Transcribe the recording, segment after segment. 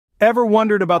Ever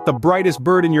wondered about the brightest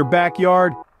bird in your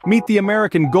backyard? Meet the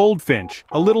American goldfinch,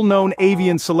 a little-known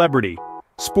avian celebrity.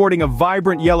 Sporting a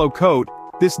vibrant yellow coat,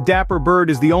 this dapper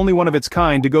bird is the only one of its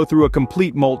kind to go through a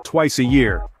complete molt twice a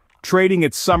year, trading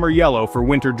its summer yellow for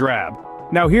winter drab.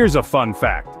 Now here's a fun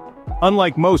fact.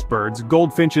 Unlike most birds,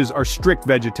 goldfinches are strict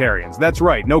vegetarians. That's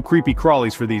right, no creepy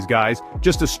crawlies for these guys,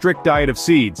 just a strict diet of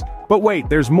seeds. But wait,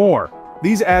 there's more.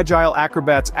 These agile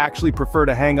acrobats actually prefer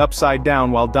to hang upside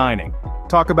down while dining.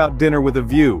 Talk about dinner with a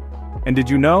view. And did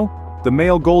you know? The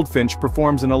male goldfinch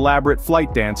performs an elaborate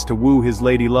flight dance to woo his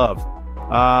lady love.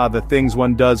 Ah, the things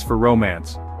one does for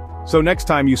romance. So next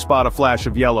time you spot a flash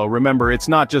of yellow, remember it's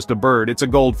not just a bird, it's a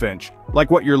goldfinch.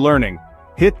 Like what you're learning.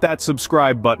 Hit that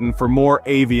subscribe button for more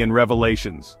avian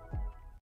revelations.